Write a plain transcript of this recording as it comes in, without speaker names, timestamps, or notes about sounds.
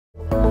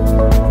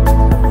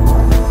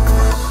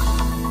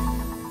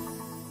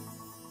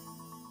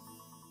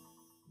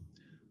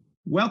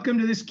Welcome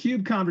to this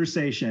CUBE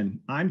conversation.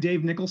 I'm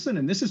Dave Nicholson,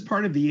 and this is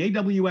part of the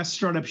AWS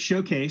Startup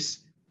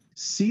Showcase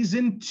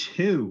Season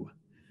 2.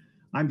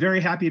 I'm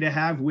very happy to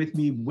have with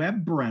me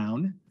Webb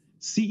Brown,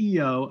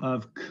 CEO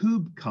of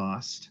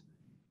Kubecost.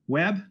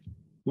 Webb,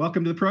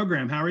 welcome to the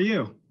program. How are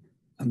you?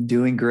 I'm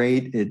doing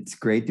great. It's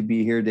great to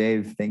be here,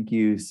 Dave. Thank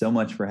you so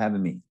much for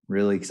having me.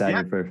 Really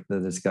excited for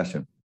the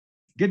discussion.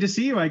 Good to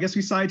see you. I guess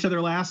we saw each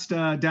other last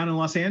down in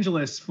Los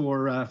Angeles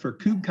for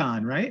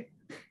KubeCon, right?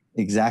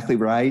 Exactly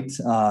right.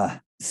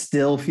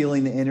 Still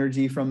feeling the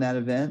energy from that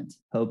event.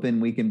 Hoping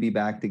we can be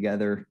back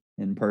together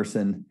in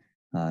person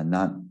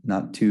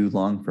not too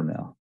long from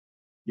now.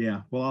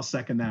 Yeah, well, I'll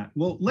second that.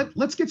 Well,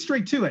 let's get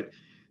straight to it.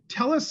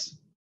 Tell us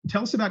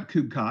about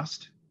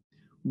Kubecost.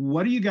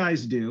 What do you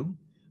guys do?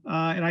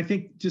 And I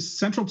think just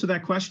central to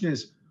that question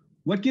is,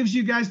 what gives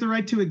you guys the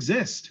right to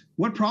exist?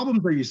 What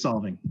problems are you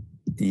solving?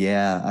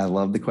 Yeah, I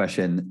love the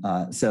question.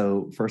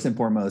 So first and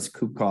foremost,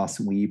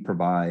 Kubecost, we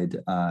provide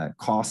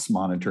cost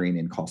monitoring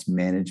and cost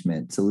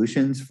management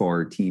solutions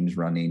for teams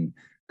running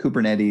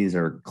Kubernetes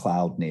or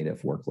cloud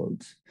native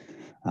workloads.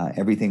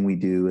 Everything we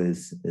do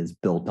is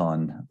built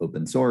on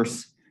open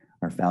source.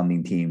 Our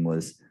founding team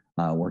was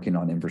working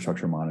on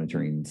infrastructure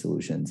monitoring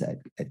solutions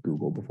at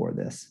Google before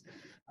this.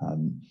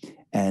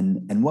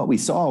 And what we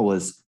saw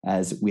was,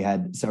 as we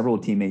had several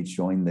teammates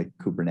join the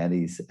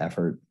Kubernetes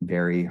effort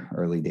very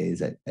early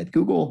days at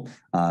Google,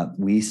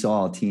 we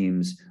saw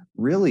teams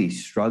really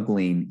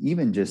struggling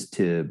even just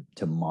to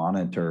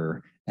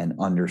monitor and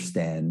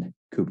understand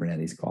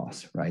Kubernetes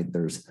costs, right?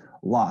 There's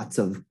lots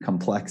of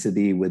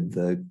complexity with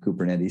the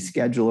Kubernetes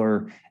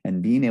scheduler,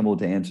 and being able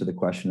to answer the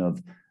question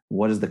of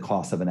what is the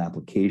cost of an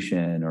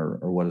application, or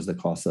what is the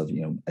cost of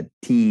a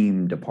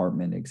team,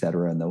 department, et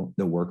cetera, and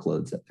the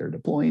workloads that they're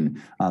deploying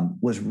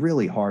was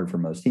really hard for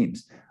most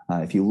teams.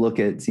 If you look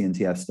at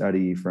CNCF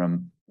study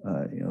from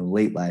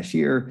late last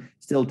year,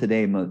 still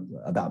today,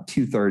 about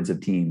 2/3 of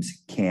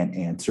teams can't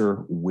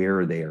answer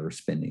where they are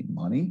spending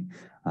money.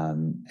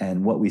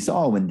 And what we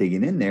saw when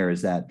digging in there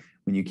is that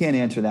when you can't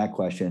answer that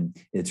question,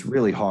 it's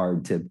really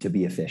hard to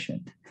be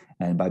efficient.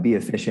 And by be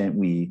efficient,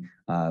 we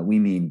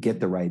mean get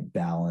the right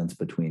balance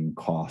between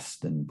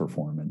cost and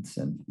performance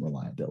and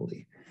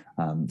reliability.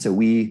 So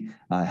we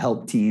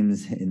help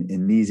teams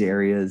in these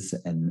areas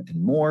and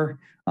more.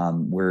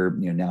 We're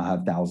now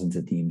have thousands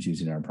of teams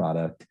using our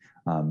product.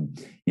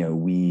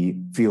 We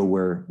feel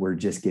we're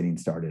just getting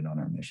started on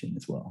our mission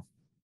as well.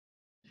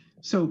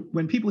 So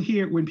when people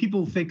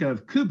think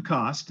of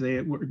Kubecost,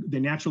 they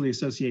naturally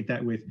associate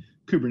that with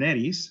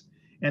Kubernetes,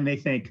 and they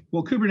think,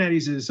 well,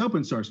 Kubernetes is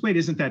open source. Wait,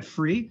 isn't that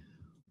free?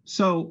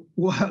 So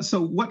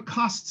what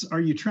costs are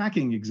you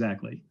tracking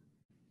exactly?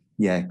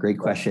 Yeah, great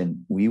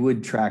question. We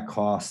would track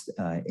cost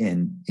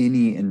in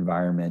any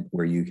environment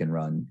where you can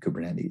run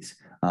Kubernetes.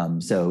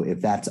 So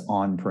if that's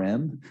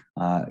on-prem,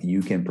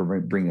 you can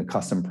bring a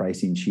custom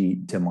pricing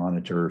sheet to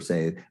monitor,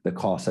 say, the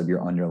cost of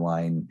your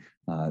underlying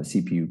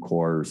CPU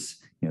cores,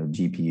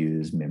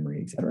 GPUs,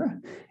 memory, et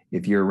cetera.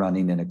 If you're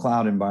running in a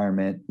cloud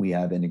environment, we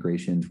have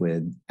integrations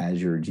with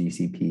Azure,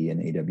 GCP, and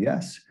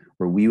AWS,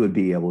 where we would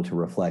be able to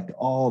reflect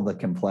all the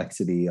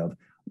complexity of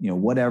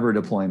whatever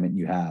deployment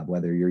you have,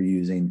 whether you're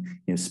using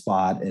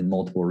Spot in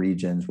multiple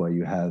regions, where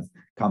you have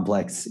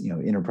complex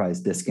enterprise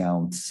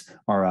discounts,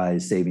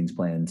 RIs, savings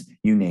plans,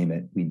 you name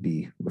it, we'd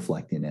be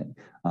reflecting it.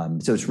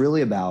 So it's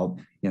really about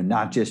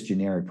not just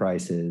generic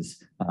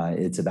prices,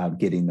 it's about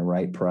getting the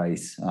right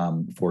price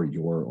for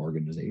your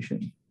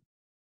organization.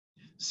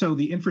 So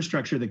the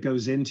infrastructure that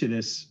goes into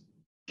this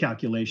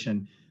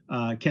calculation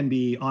can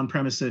be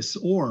on-premises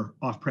or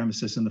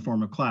off-premises in the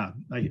form of cloud.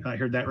 I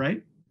heard that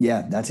right?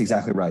 Yeah, that's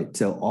exactly right.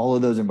 So all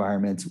of those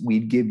environments,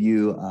 we'd give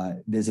you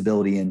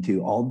visibility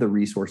into all the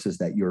resources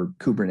that your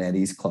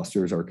Kubernetes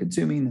clusters are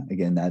consuming.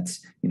 Again, that's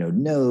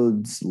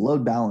nodes,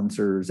 load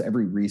balancers,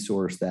 every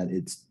resource that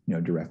it's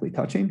directly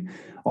touching.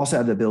 Also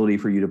have the ability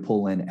for you to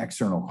pull in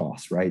external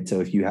costs, right? So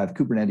if you have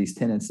Kubernetes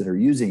tenants that are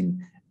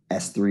using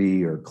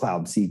S3 or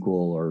Cloud SQL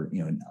or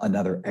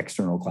another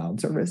external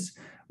cloud service,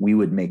 we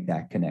would make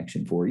that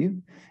connection for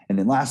you. And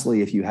then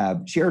lastly, if you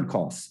have shared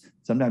costs,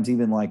 sometimes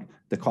even like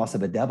the cost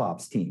of a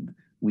DevOps team,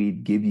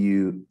 we'd give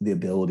you the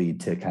ability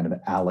to kind of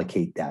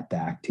allocate that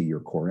back to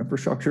your core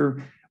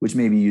infrastructure, which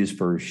may be used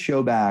for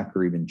showback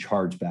or even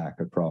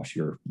chargeback across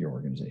your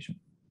organization.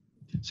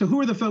 So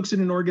who are the folks in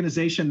an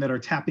organization that are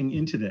tapping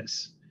into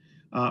this?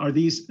 Are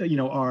these,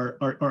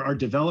 are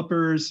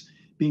developers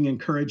being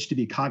encouraged to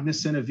be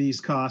cognizant of these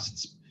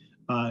costs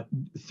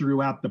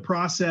throughout the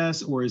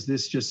process, or is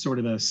this just sort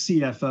of a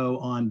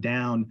CFO on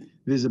down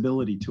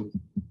visibility tool?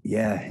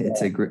 Yeah,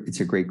 it's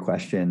a great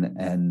question,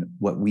 and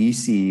what we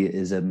see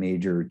is a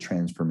major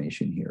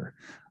transformation here,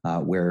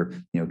 where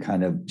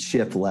kind of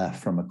shift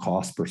left from a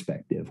cost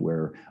perspective,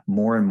 where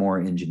more and more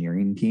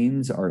engineering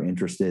teams are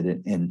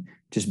interested in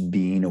just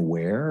being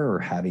aware or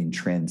having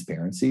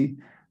transparency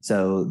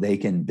so they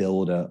can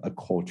build a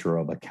culture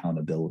of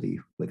accountability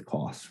with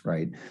costs,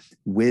 right?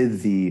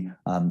 With the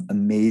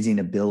amazing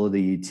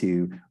ability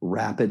to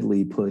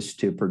rapidly push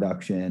to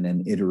production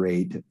and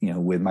iterate,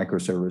 with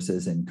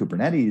microservices and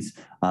Kubernetes,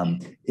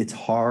 it's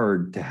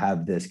hard to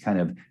have this kind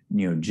of,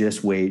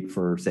 just wait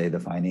for, say, the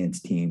finance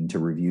team to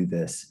review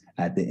this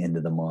at the end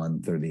of the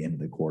month or the end of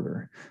the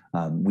quarter.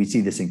 We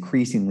see this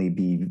increasingly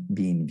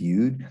being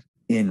viewed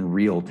in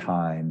real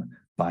time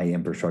by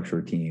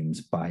infrastructure teams,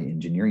 by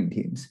engineering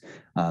teams.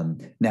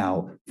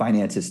 Now,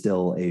 finance is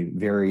still a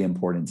very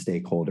important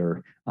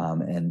stakeholder,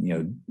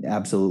 and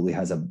absolutely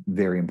has a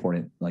very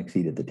important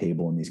seat at the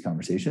table in these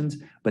conversations.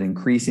 But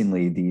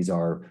increasingly, these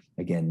are,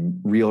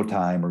 again, real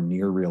time or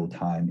near real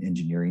time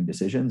engineering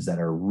decisions that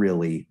are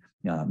really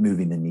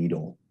moving the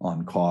needle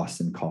on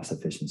cost and cost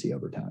efficiency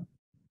over time,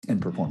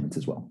 and performance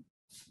as well.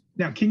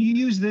 Now, can you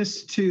use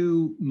this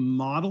to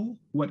model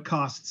what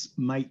costs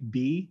might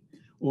be?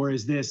 Or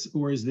is this,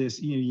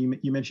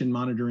 you mentioned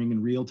monitoring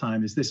in real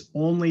time. Is this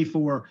only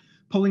for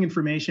pulling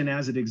information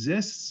as it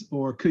exists?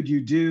 Or could you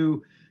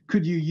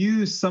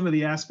use some of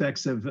the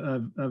aspects of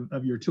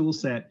your tool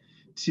set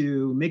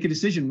to make a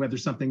decision whether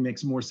something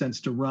makes more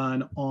sense to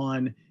run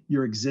on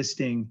your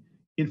existing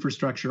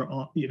infrastructure,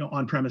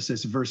 on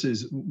premises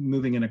versus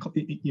moving in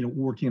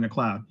working in a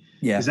cloud?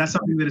 Yeah. Is that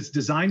something that it's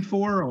designed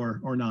for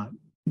or not?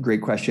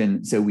 Great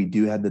question. So we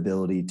do have the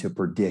ability to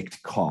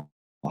predict cost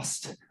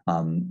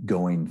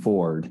going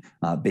forward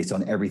based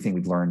on everything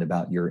we've learned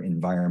about your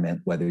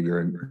environment, whether you're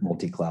in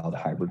multi-cloud,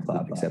 hybrid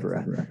cloud, et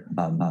cetera.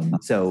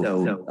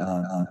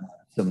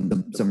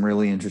 Some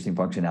really interesting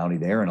functionality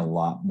there, and a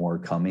lot more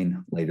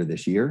coming later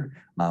this year,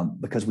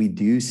 because we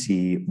do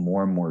see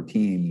more and more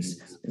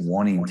teams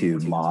wanting to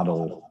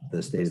model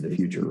the state of the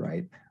future,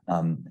 right?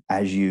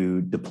 As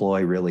you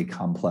deploy really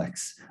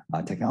complex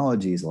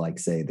technologies like,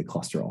 say, the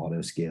cluster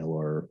autoscale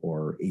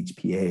or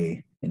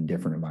HPA in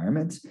different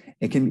environments,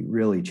 it can be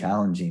really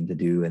challenging to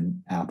do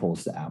an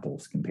apples to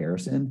apples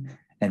comparison.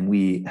 And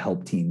we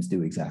help teams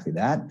do exactly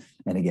that.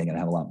 And again, going to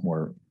have a lot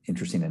more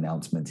interesting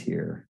announcements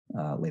here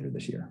later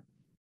this year.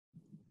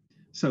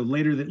 So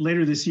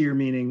later this year,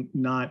 meaning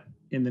not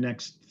in the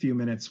next few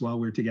minutes while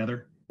we're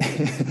together?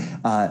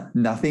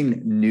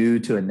 Nothing new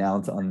to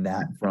announce on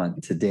that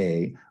front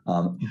today,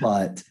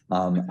 but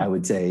I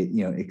would say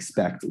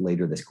expect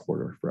later this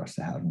quarter for us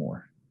to have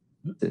more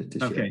to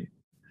share. Okay,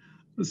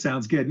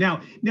 sounds good.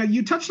 Now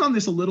you touched on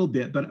this a little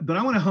bit, but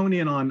I want to hone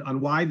in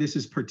on why this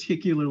is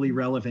particularly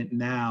relevant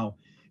now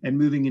and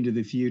moving into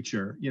the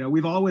future.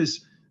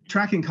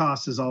 Tracking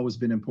costs has always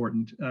been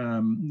important,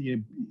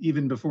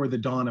 even before the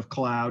dawn of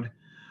cloud.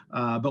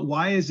 But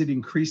why is it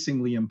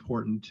increasingly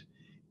important?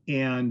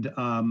 And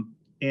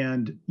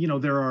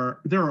there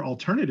are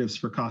alternatives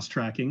for cost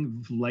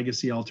tracking,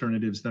 legacy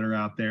alternatives that are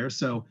out there.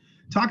 So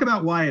talk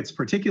about why it's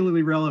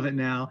particularly relevant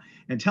now,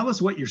 and tell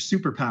us what your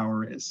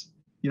superpower is.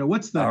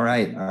 What's the all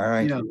right.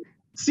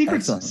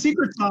 Secret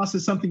sauce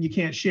is something you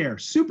can't share.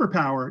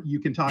 Superpower you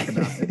can talk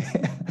about.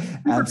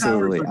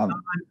 Absolutely. Superpowers are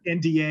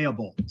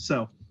non-NDA-able.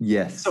 So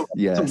yes. So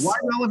why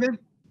relevant?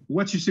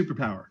 What's your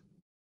superpower?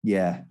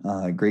 Yeah,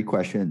 great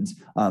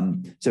questions.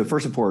 So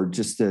first of all,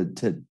 just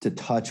to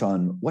touch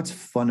on what's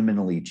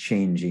fundamentally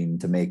changing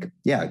to make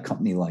a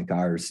company like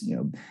ours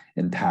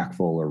impactful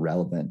or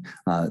relevant.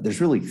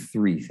 There's really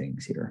three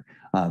things here.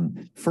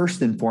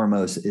 First and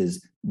foremost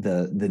is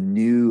the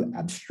new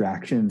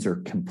abstractions or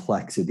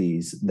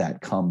complexities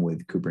that come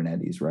with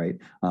Kubernetes, right?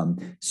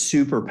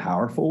 Super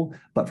powerful,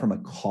 but from a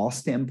cost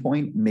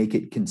standpoint, make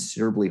it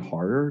considerably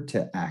harder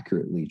to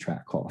accurately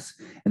track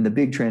costs. And the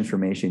big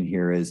transformation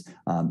here is,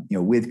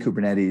 with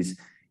Kubernetes,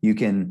 you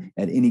can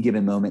at any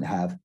given moment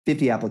have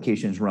 50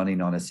 applications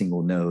running on a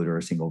single node or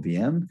a single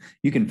VM.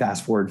 You can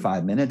fast forward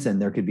 5 minutes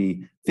and there could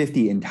be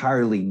 50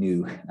 entirely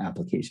new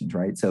applications,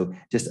 right? So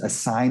just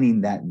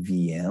assigning that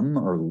VM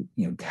or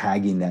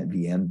tagging that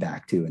VM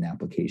back to an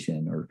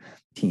application or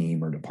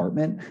team or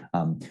department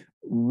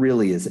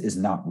really is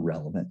not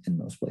relevant in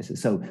most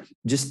places. So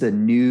just the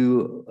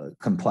new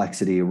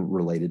complexity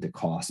related to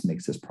cost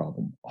makes this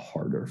problem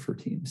harder for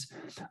teams.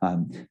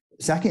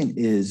 Second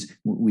is,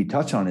 we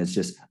touch on, is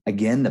just,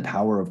 again, the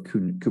power of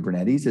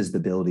Kubernetes is the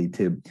ability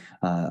to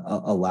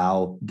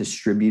allow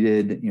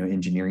distributed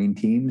engineering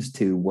teams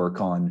to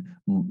work on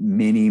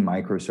many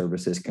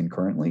microservices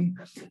concurrently.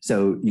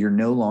 So you're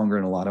no longer,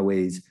 in a lot of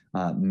ways,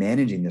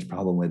 managing this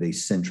problem with a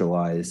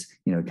centralized,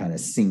 kind of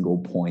single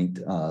point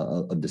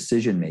of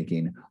decision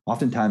making.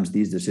 Oftentimes,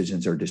 these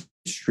decisions are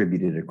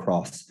distributed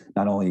across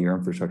not only your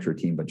infrastructure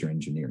team, but your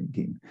engineering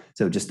team.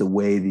 So just the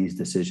way these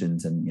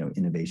decisions and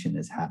innovation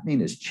is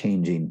happening is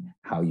changing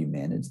how you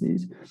manage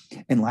these.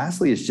 And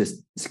lastly, it's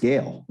just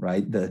scale,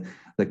 right? The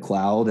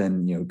cloud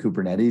and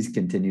Kubernetes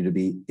continue to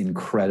be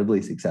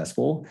incredibly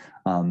successful.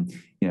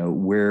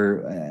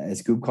 We're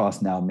as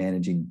Kubecost now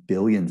managing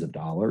billions of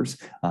dollars.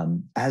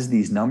 As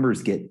these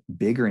numbers get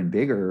bigger and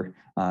bigger,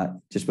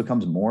 just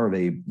becomes more of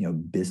a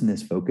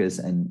business focus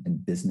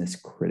and business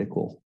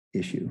critical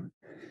issue.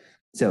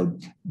 So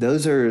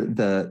those are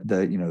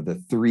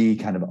the three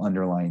kind of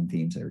underlying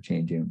themes that are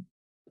changing.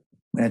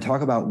 when I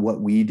talk about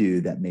what we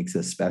do that makes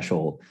us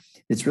special,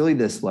 it's really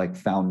this like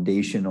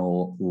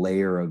foundational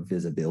layer of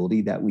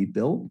visibility that we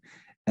built.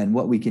 And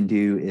what we can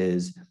do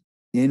is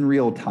in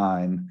real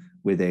time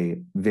with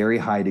a very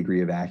high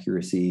degree of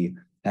accuracy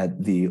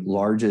at the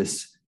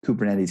largest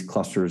Kubernetes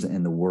clusters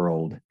in the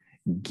world,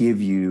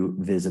 give you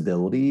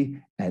visibility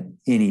at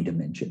any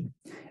dimension.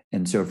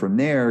 And so from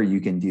there,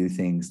 you can do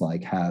things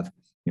like have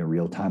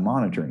real-time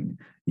monitoring.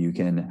 You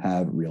can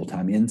have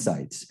real-time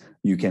insights.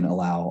 You can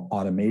allow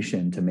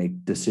automation to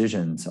make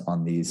decisions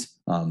on these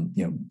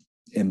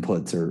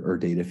inputs or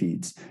data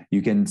feeds.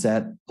 You can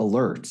set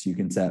alerts. You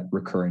can set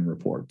recurring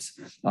reports.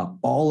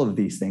 All of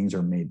these things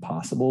are made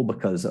possible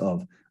because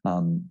of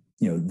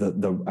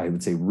the I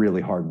would say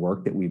really hard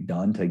work that we've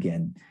done to,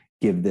 again,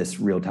 give this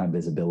real-time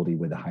visibility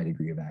with a high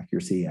degree of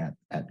accuracy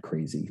at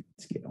crazy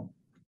scale.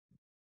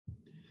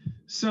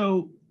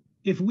 So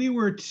if we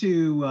were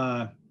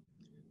to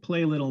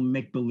play a little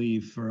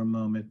make-believe for a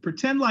moment,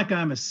 pretend like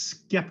I'm a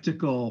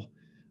skeptical,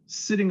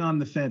 sitting on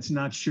the fence,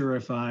 not sure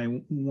if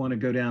I want to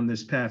go down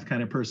this path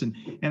kind of person,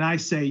 and I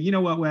say, you know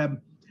what, Webb,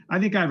 I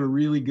think I have a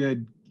really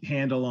good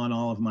handle on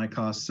all of my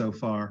costs so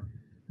far.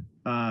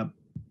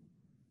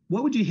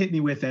 What would you hit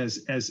me with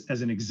as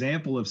an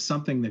example of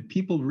something that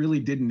people really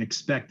didn't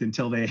expect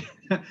until they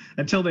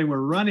until they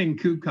were running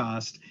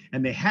Kubecost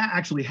and they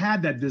actually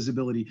had that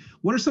visibility?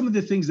 What are some of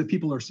the things that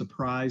people are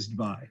surprised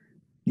by?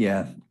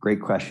 Yeah,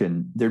 great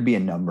question. There'd be a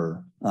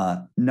number.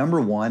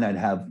 Number one, I'd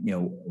have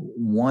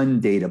one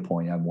data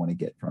point I want to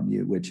get from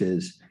you, which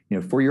is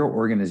for your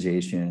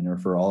organization or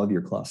for all of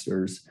your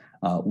clusters,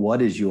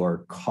 what is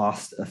your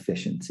cost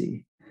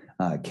efficiency?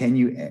 Can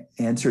you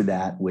answer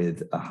that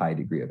with a high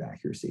degree of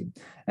accuracy?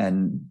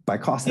 And by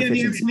cost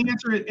efficiency,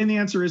 the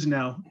answer is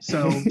no.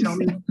 So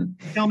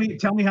tell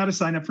me how to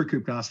sign up for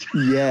Kubecost.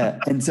 Yeah,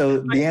 and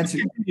so the answer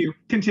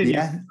continue.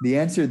 Yeah, the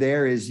answer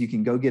there is you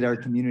can go get our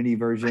community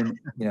version.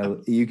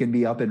 You can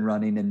be up and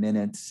running in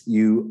minutes.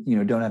 You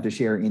don't have to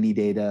share any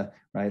data,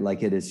 right?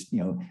 Like it is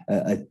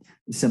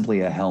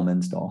simply a Helm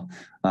install.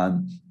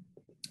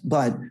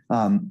 But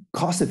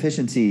cost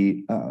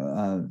efficiency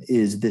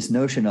is this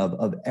notion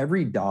of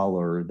every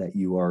dollar that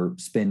you are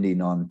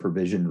spending on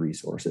provisioned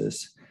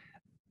resources,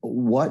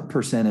 what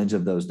percentage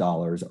of those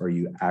dollars are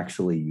you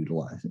actually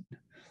utilizing?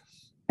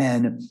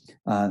 And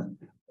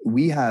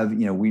we have,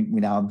 we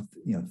now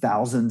have,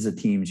 thousands of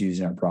teams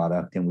using our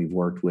product, and we've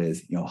worked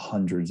with,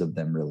 hundreds of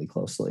them really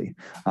closely.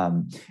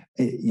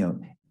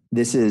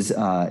 This is,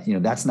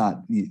 that's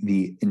not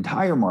the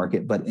entire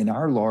market, but in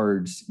our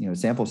large,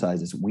 sample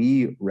sizes,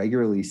 we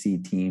regularly see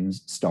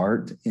teams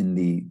start in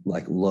the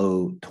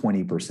low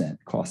 20%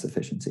 cost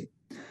efficiency,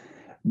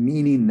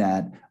 meaning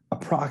that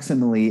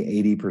approximately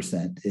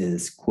 80%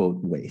 is quote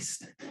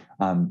waste.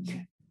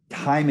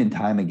 Time and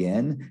time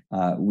again,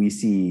 we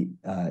see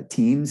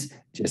teams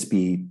just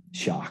be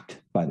shocked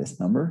by this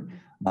number.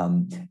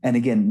 And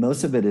again,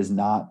 most of it is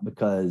not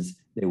because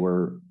they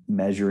were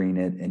measuring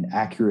it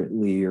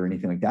inaccurately or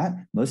anything like that.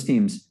 Most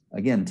teams,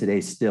 again, today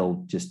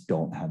still just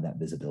don't have that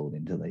visibility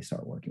until they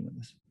start working with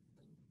us.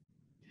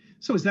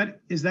 So is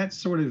that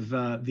sort of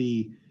look,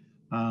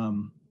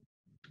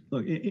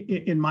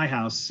 in my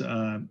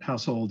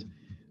household,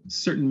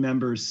 certain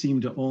members seem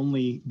to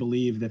only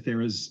believe that there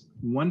is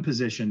one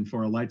position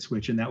for a light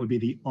switch, and that would be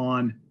the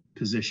on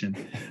position.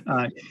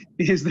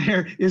 Is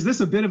this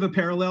a bit of a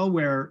parallel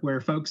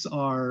where folks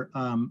are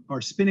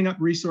spinning up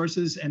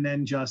resources and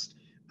then just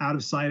out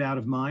of sight, out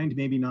of mind,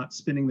 maybe not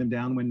spinning them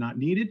down when not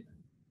needed?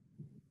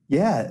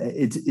 Yeah,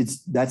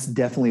 that's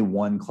definitely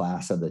one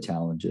class of the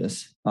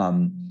challenges.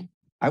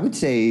 I would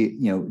say,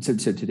 so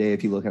today,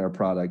 if you look at our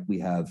product, we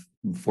have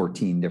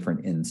 14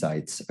 different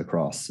insights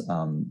across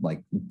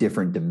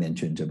different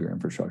dimensions of your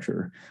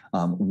infrastructure.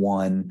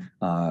 One,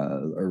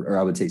 or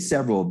I would say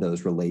several of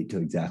those relate to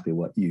exactly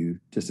what you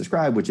just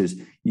described, which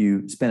is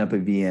you spin up a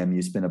VM,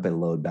 you spin up a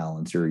load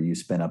balancer, you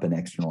spin up an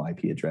external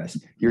IP address,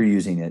 you're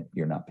using it,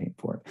 you're not paying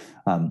for it.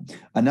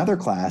 Another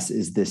class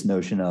is this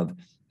notion of,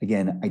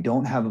 again, I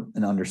don't have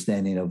an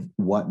understanding of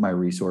what my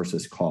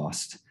resources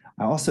cost.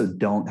 I also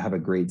don't have a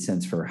great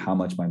sense for how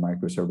much my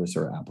microservice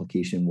or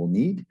application will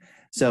need.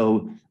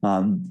 So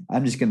I'm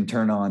just going to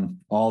turn on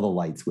all the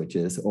light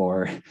switches,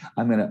 or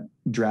I'm going to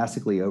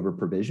drastically over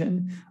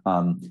provision.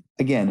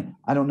 Again,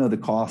 I don't know the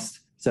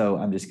cost, so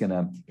I'm just going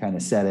to kind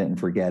of set it and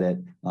forget it.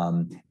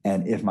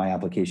 And if my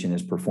application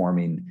is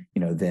performing,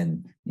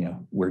 then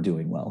we're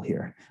doing well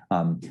here.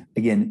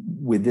 Again,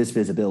 with this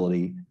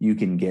visibility, you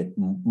can get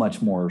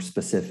much more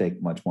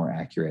specific, much more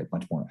accurate,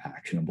 much more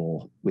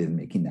actionable with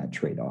making that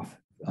trade-off.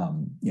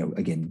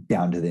 Again,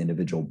 down to the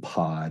individual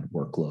pod,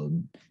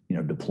 workload,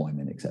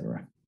 deployment, et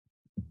cetera.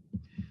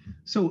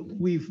 So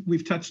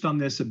we've touched on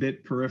this a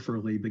bit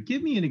peripherally, but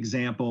give me an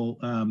example.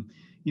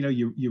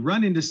 You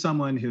run into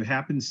someone who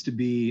happens to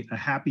be a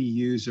happy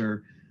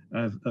user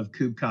of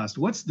Kubecost.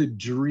 What's the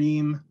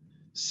dream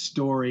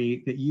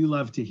story that you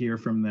love to hear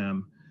from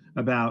them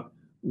about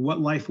what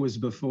life was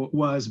before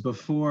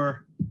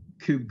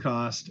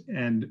Kubecost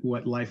and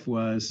what life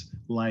was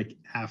like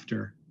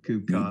after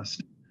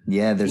Kubecost?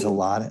 Yeah, there's a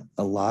lot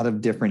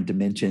of different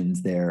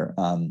dimensions there.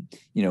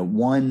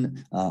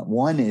 One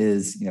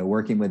is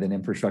working with an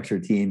infrastructure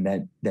team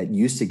that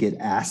used to get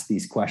asked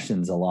these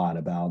questions a lot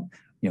about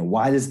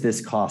why does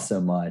this cost so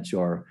much,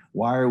 or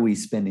why are we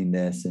spending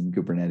this in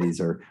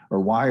Kubernetes, or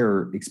why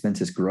are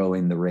expenses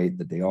growing the rate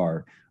that they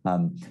are.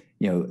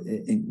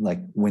 Like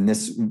when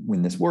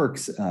this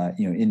works,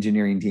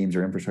 engineering teams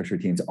or infrastructure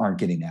teams aren't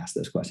getting asked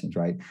those questions,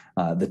 right?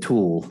 The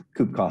tool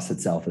Kubecost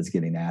itself is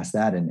getting asked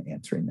that and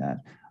answering that.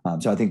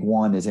 So I think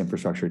one is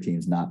infrastructure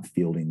teams not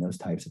fielding those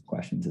types of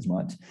questions as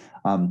much.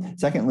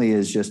 Secondly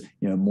is just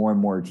more and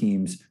more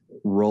teams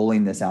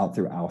rolling this out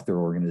throughout their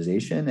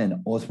organization, and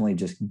ultimately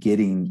just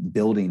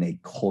building a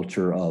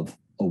culture of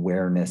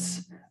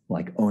awareness,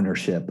 like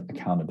ownership,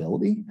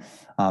 accountability.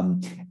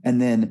 And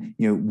then,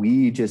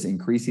 we just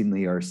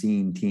increasingly are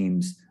seeing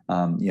teams,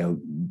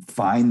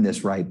 find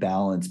this right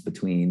balance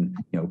between,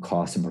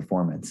 cost and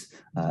performance.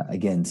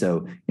 Again,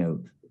 so,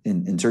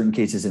 in certain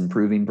cases,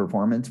 improving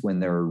performance when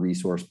there are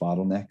resource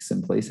bottlenecks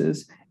in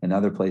places, and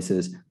other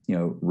places,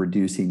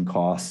 reducing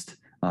cost,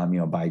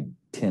 by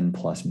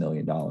 $10+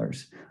 million.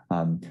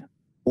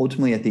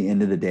 Ultimately, at the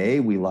end of the day,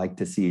 we like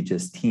to see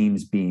just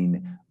teams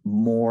being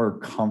more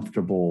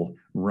comfortable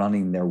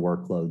running their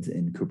workloads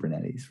in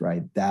Kubernetes,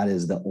 right? That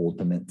is the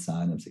ultimate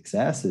sign of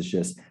success, is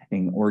just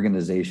an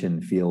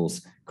organization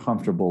feels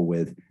comfortable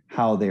with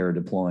how they are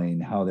deploying,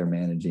 how they're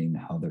managing,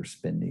 how they're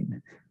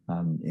spending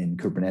in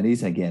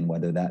Kubernetes. Again,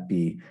 whether that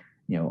be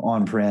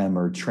on-prem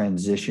or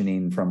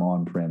transitioning from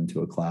on-prem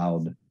to a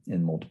cloud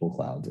in multiple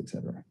clouds, et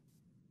cetera.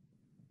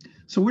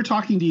 So we're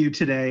talking to you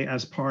today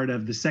as part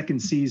of the second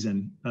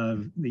season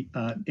of the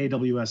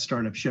AWS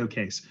Startup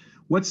Showcase.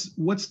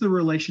 What's the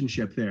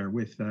relationship there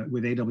with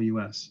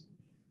AWS?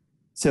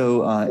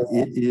 So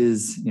it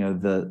is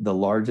the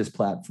largest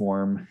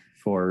platform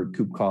for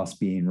Kubecost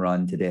being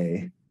run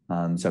today.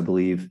 So I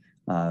believe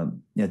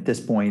at this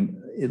point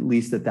at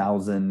least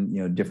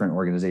 1,000 different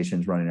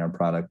organizations running our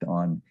product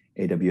on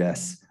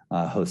AWS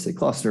hosted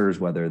clusters,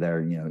 whether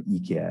they're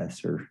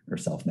EKS or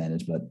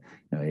self-managed, but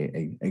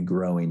a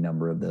growing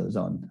number of those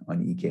on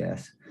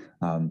EKS.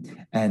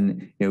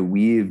 And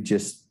we've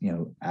just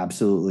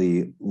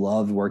absolutely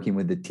loved working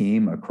with the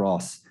team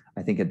across,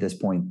 I think at this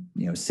point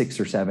 6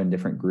 or 7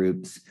 different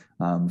groups,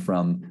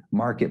 from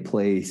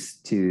marketplace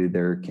to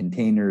their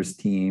containers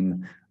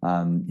team,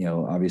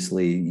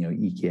 obviously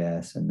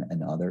EKS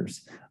and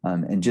others,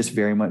 and just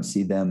very much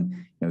see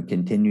them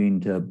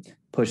continuing to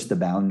push the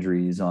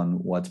boundaries on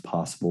what's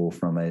possible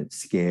from a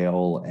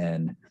scale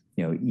and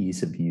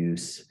ease of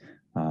use,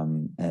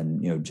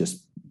 and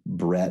just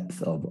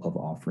breadth of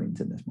offerings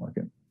in this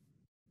market.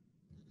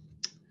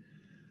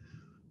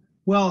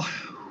 Well,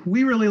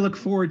 we really look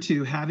forward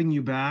to having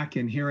you back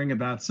and hearing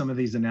about some of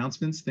these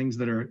announcements, things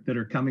that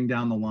are coming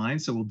down the line.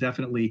 So we'll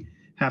definitely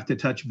have to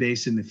touch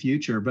base in the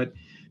future. But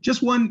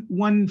just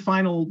one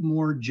final,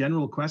 more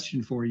general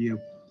question for you.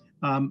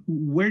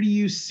 Where do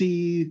you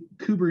see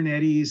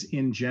Kubernetes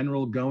in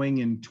general going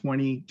in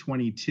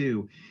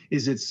 2022?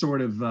 Is it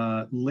sort of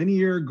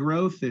linear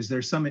growth? Is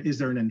there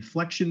an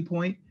inflection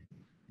point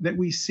that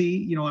we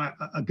see?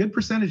 A good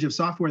percentage of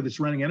software that's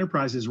running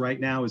enterprises right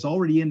now is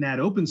already in that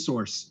open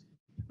source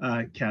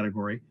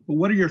category. But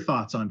what are your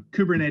thoughts on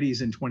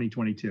Kubernetes in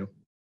 2022?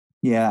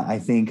 Yeah, I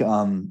think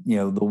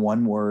the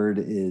one word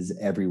is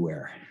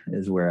everywhere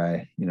is where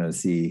I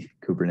see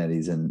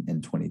Kubernetes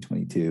in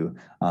 2022.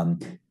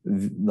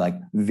 Like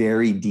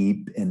very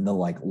deep in the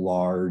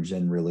large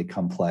and really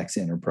complex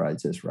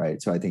enterprises,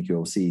 right? So I think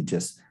you'll see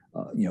just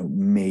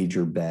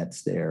major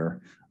bets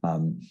there.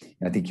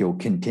 I think you'll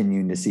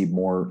continue to see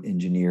more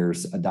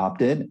engineers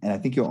adopt it, and I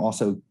think you'll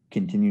also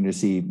continue to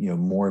see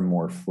more and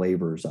more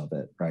flavors of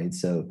it, right?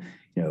 So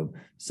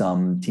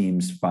some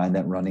teams find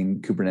that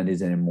running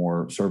Kubernetes in a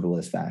more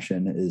serverless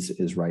fashion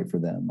is right for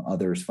them.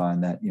 Others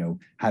find that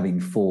having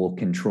full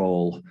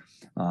control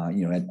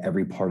at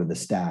every part of the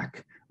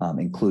stack,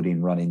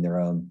 including running their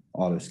own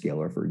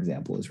autoscaler, for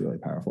example, is really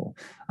powerful.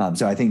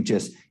 So I think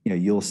just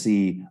you'll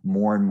see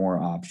more and more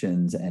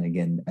options, and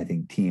again, I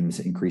think teams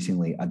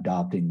increasingly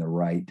adopting the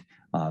right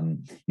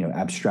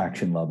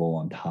abstraction level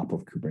on top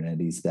of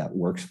Kubernetes that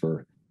works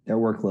for their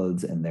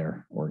workloads and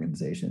their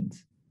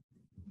organizations.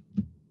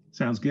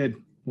 Sounds good.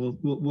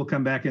 We'll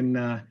come back in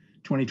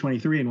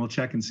 2023 and we'll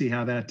check and see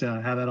how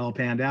that all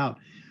panned out.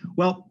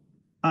 Well,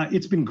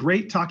 it's been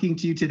great talking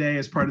to you today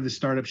as part of the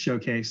Startup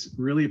Showcase.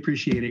 Really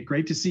appreciate it.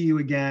 Great to see you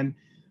again.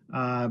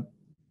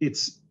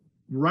 It's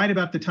right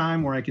about the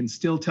time where I can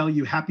still tell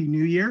you Happy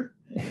New Year,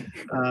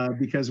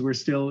 because we're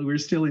still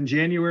in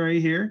January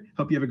here.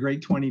 Hope you have a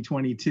great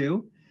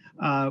 2022.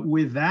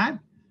 With that,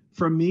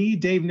 from me,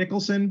 Dave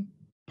Nicholson,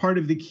 part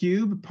of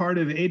theCUBE, part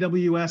of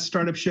AWS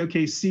Startup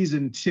Showcase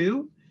Season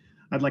 2.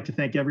 I'd like to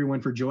thank everyone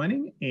for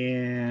joining,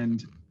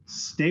 and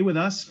stay with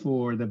us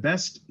for the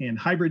best in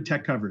hybrid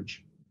tech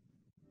coverage.